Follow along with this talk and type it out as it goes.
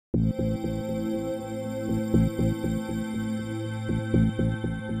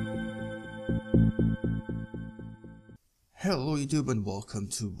Hello YouTube and welcome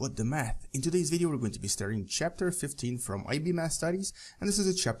to What the Math. In today's video we're going to be starting chapter 15 from IB Math Studies, and this is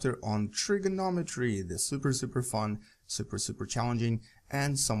a chapter on trigonometry, the super fun, super challenging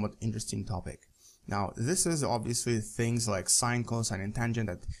and somewhat interesting topic. Now this is obviously things like sine, cosine and tangent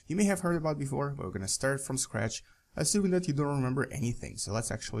that you may have heard about before, but we're going to start from scratch, assuming that you don't remember anything. So let's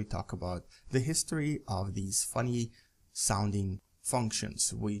actually talk about the history of these funny sounding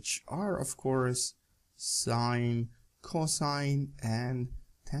functions, which are of course sine, cosine and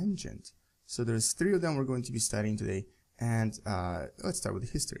tangent. So there's three of them we're going to be studying today, and let's start with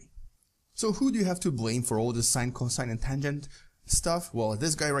the history. So who do you have to blame for all this sine, cosine and tangent stuff? Well,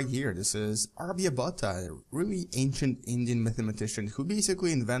 this guy right here. This is Aryabhata, a really ancient Indian mathematician who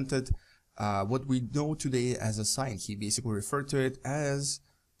basically invented what we know today as a sine. He basically referred to it as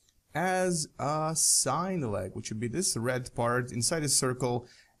a sine leg, which would be this red part inside a circle.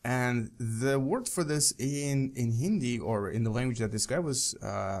 And the word for this in Hindi, or in the language that this guy was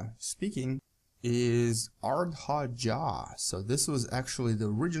speaking, is ardhaja. So this was actually the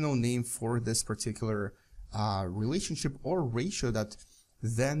original name for this particular relationship or ratio that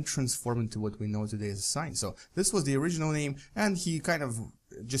then transformed into what we know today as a sine. So this was the original name, and he kind of,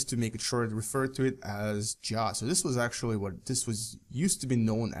 just to make it short, referred to it as ja. So this was actually what this was used to be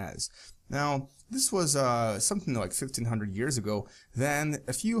known as. Now, this was something like 1500 years ago. Then,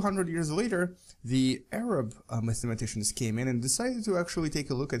 a few hundred years later, the Arab mathematicians came in and decided to actually take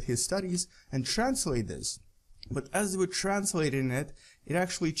a look at his studies and translate this. But as they were translating it, it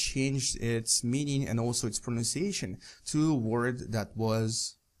actually changed its meaning and also its pronunciation to a word that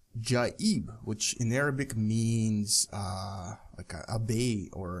was jaib, which in Arabic means like a bay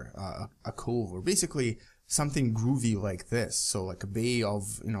or a cove, or basically something groovy like this. So like a bay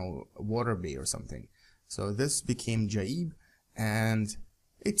of, a water bay or something. So this became jaib, and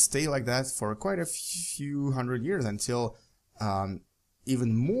it stayed like that for quite a few hundred years until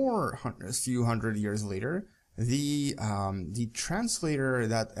even more a few hundred years later, the translator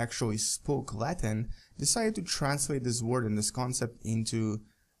that actually spoke Latin decided to translate this word and this concept into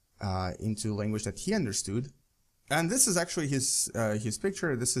language that he understood. And this is actually his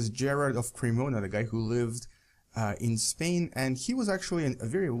picture. This is Gerard of Cremona, the guy who lived in Spain, and he was actually a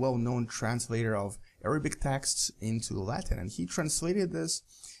very well-known translator of Arabic texts into Latin, and he translated this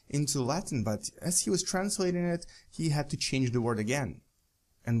into Latin, but as he was translating it, he had to change the word again.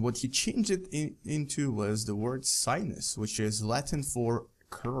 And what he changed it into was the word sinus, which is Latin for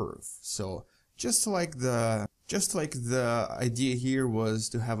curve. So just like the idea here was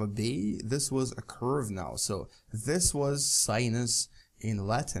to have a bay, this was a curve now. So this was sinus in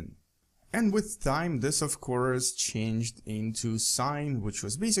Latin. And with time, this of course changed into sine, which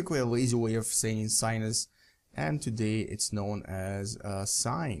was basically a lazy way of saying sinus. And today it's known as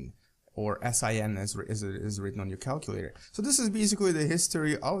sine, or SIN as is written on your calculator. So this is basically the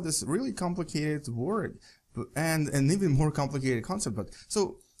history of this really complicated word and an even more complicated concept. But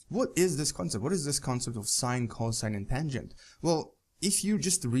so what is this concept? What is this concept of sine, cosine and tangent? Well, if you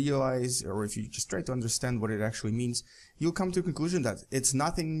just realize, or if you just try to understand what it actually means, you'll come to a conclusion that it's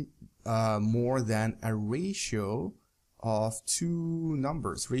nothing more than a ratio of two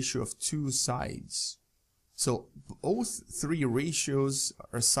numbers, ratio of two sides. So both three ratios,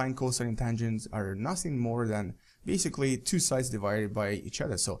 or sine, cosine and tangent, are nothing more than basically two sides divided by each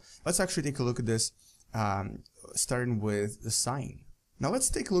other. So let's actually take a look at this, starting with the sine. Now let's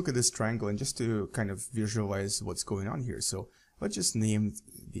take a look at this triangle, and just to kind of visualize what's going on here. So let's just name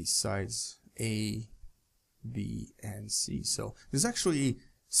these sides A, B, and C. So there's actually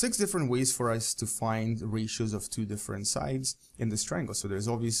 6 different ways for us to find ratios of two different sides in this triangle. So there's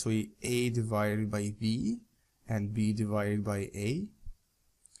obviously A divided by B and B divided by A.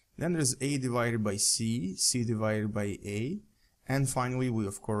 Then there's A divided by C, C divided by A, and finally we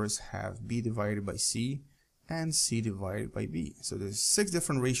of course have B divided by C and C divided by B. So there's 6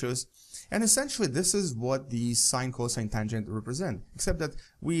 different ratios, and essentially this is what the sine, cosine, tangent represent, except that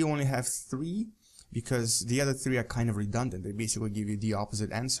we only have 3 because the other 3 are kind of redundant. They basically give you the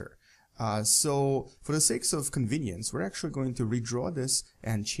opposite answer. So for the sake of convenience, we're actually going to redraw this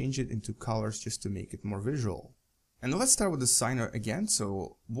and change it into colors just to make it more visual. And let's start with the sine again.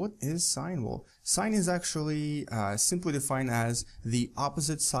 So what is sine? Well, sine is actually simply defined as the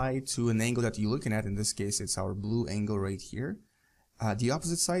opposite side to an angle that you're looking at. In this case, it's our blue angle right here. The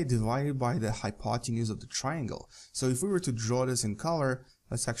opposite side divided by the hypotenuse of the triangle. So if we were to draw this in color,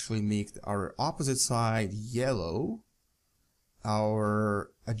 let's actually make our opposite side yellow.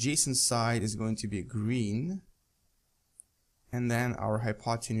 Our adjacent side is going to be green. And then our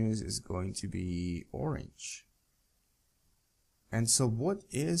hypotenuse is going to be orange. And so what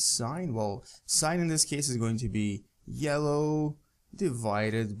is sine? Well, sine in this case is going to be yellow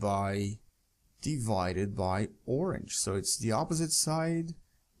divided by orange. So it's the opposite side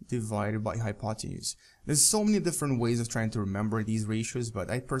divided by hypotenuse. There's so many different ways of trying to remember these ratios, but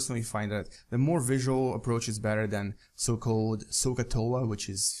I personally find that the more visual approach is better than so-called Sohcahtoa, which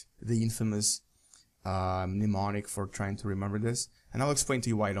is the infamous mnemonic for trying to remember this. And I'll explain to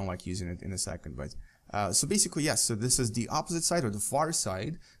you why I don't like using it in a second. But so basically, yes, so this is the opposite side, or the far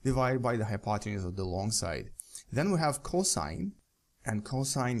side, divided by the hypotenuse of the long side. Then we have cosine, and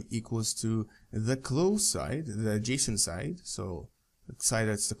cosine equals to the close side, the adjacent side, so the side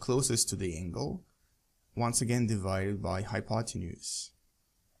that's the closest to the angle, once again divided by hypotenuse,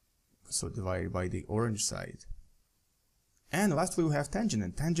 so divided by the orange side. And lastly we have tangent,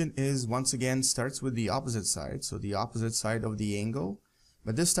 and tangent is once again starts with the opposite side, so the opposite side of the angle,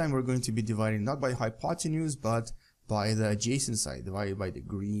 but this time we're going to be dividing not by hypotenuse but by the adjacent side, divided by the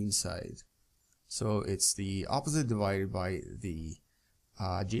green side. So it's the opposite divided by the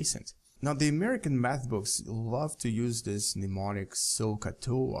adjacent. Now the American math books love to use this Mnemonic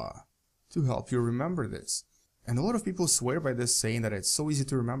Sohcahtoa to help you remember this. And a lot of people swear by this, saying that it's so easy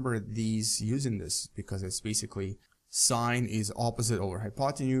to remember these using this, because it's basically sine is opposite over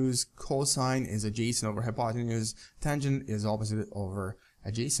hypotenuse, cosine is adjacent over hypotenuse, tangent is opposite over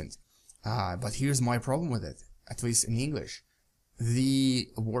adjacent. But here's my problem with it, at least in English. The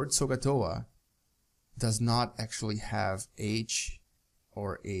word Sohcahtoa does not actually have H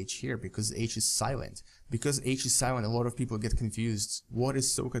or H here, because H is silent. Because H is silent, a lot of people get confused. What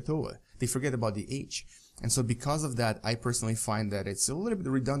is Sohcahtoa? They forget about the H. And so because of that, I personally find that it's a little bit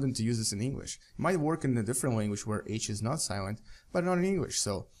redundant to use this in English. It might work in a different language where H is not silent, but not in English.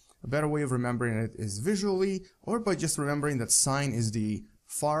 So a better way of remembering it is visually, or by just remembering that sine is the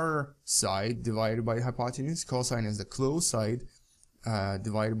far side divided by hypotenuse, cosine is the close side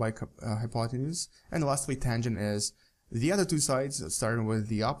divided by hypotenuse, and lastly tangent is the other two sides starting with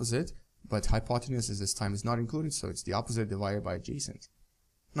the opposite, but hypotenuse is this time is not included, so it's the opposite divided by adjacent.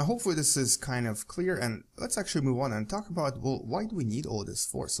 Now hopefully this is kind of clear, and let's actually move on and talk about, well, why do we need all this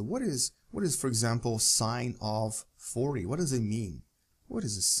for? So what is for example sine of 40? What does it mean? What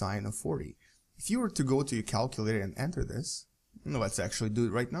is the sine of 40? If you were to go to your calculator and enter this, let's actually do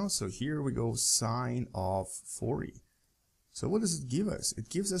it right now. So here we go, sine of 40. So what does it give us? It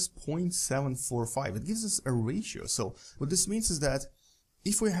gives us 0.745. It gives us a ratio. So what this means is that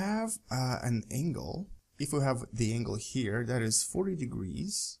if we have an angle, if we have the angle here that is 40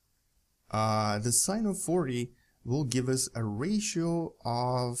 degrees, the sine of 40 will give us a ratio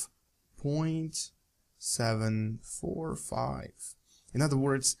of 0.745. In other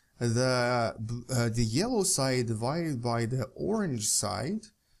words, the yellow side divided by the orange side,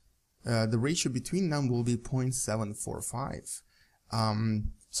 the ratio between them will be 0.745.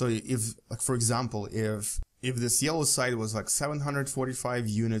 So if, like, for example, if this yellow side was like 745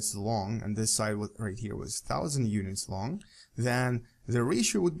 units long and this side right here was 1000 units long, then the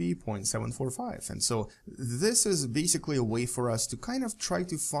ratio would be 0.745. And so this is basically a way for us to kind of try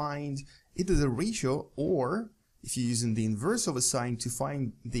to find either the ratio, or if you're using the inverse of a sine, to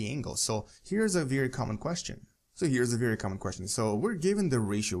find the angle. So here's a very common question. So we're given the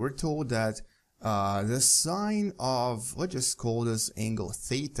ratio. We're told that the sine of, let's just call this angle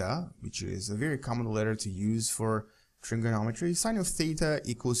theta, which is a very common letter to use for trigonometry. Sine of theta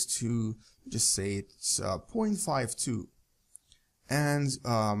equals to, just say it's 0.52. And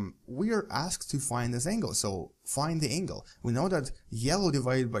we are asked to find this angle. So find the angle. We know that yellow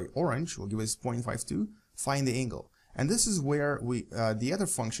divided by orange will give us 0.52. Find the angle. And this is where the other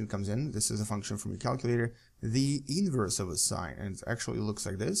function comes in. This is a function from your calculator, the inverse of a sine. And it actually looks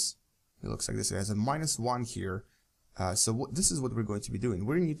like this. It looks like this. It has a -1 here. So this is what we're going to be doing.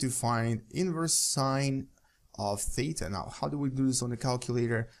 We need to find inverse sine of theta. Now, how do we do this on the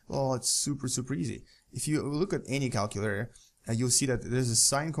calculator? Well, it's super easy. If you look at any calculator, you'll see that there's a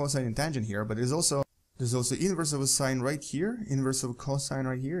sine, cosine, and tangent here, but there's also inverse of a sine right here, inverse of a cosine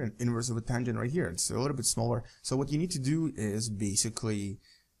right here, and inverse of a tangent right here. It's a little bit smaller. So what you need to do is basically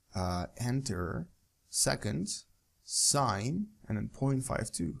enter second, sine, and then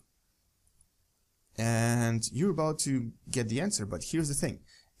 0.52. And you're about to get the answer, but here's the thing.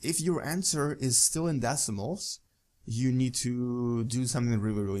 If your answer is still in decimals, you need to do something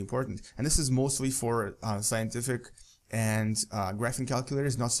really important. And this is mostly for scientific and graphing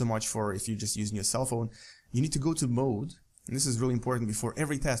calculators, not so much for if you're just using your cell phone. You need to go to mode, and this is really important before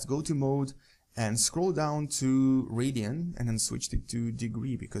every test. Go to mode and scroll down to radian and then switch it to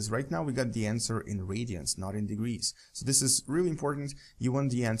degree, because right now we got the answer in radians, not in degrees. So this is really important. You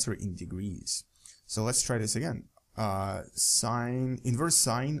want the answer in degrees. So let's try this again. Inverse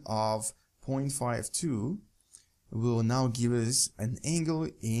sine of 0.52 will now give us an angle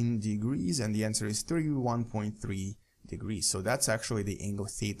in degrees, and the answer is 31.3 degrees. So that's actually the angle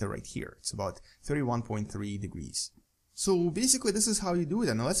theta right here. It's about 31.3 degrees. So basically this is how you do it,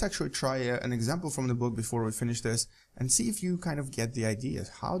 and let's actually try an example from the book before we finish this and see if you kind of get the idea.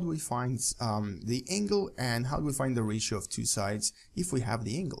 How do we find the angle, and how do we find the ratio of two sides if we have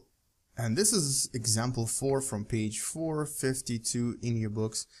the angle? And this is example 4 from page 452 in your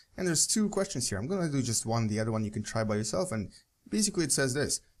books, and there's two questions here. I'm going to do just one, the other one you can try by yourself, and basically it says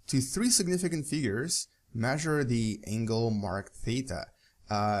this: to three significant figures, measure the angle marked theta.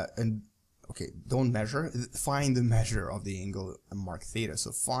 Okay, don't measure, find the measure of the angle marked theta.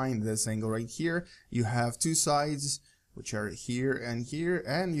 So find this angle right here. You have two sides, which are here,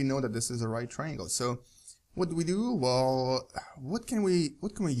 and you know that this is a right triangle. So what do we do? Well, what can we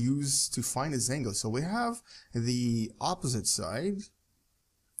use to find this angle? So we have the opposite side,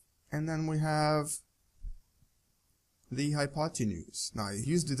 and then we have the hypotenuse. Now I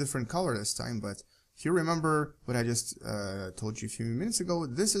used a different color this time, but if you remember what I just told you a few minutes ago,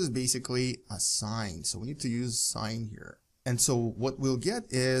 this is basically a sine. So we need to use sine here. And so what we'll get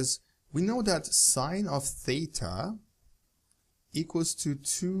is, we know that sine of theta equals to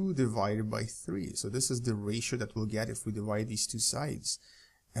 2 divided by 3. So this is the ratio that we'll get if we divide these two sides.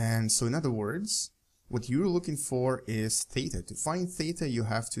 And so in other words, what you're looking for is theta. To find theta, you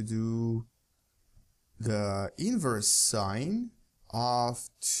have to do the inverse sine of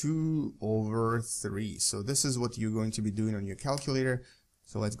 2 over 3. So this is what you're going to be doing on your calculator.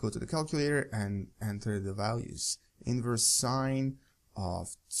 So let's go to the calculator and enter the values. Inverse sine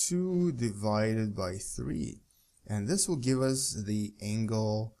of 2 divided by 3. And this will give us the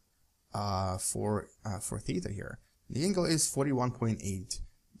angle for theta here. The angle is 41.8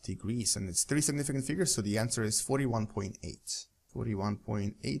 degrees, and it's three significant figures, so the answer is 41.8.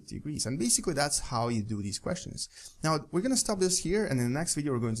 41.8 degrees. And basically that's how you do these questions. Now we're going to stop this here, and in the next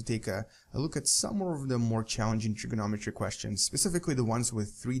video we're going to take a look at some of the more challenging trigonometry questions, specifically the ones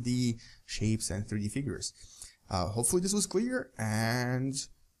with 3D shapes and 3D figures. Hopefully this was clear, and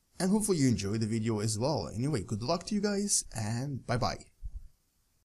hopefully you enjoyed the video as well. Anyway, good luck to you guys, and bye bye.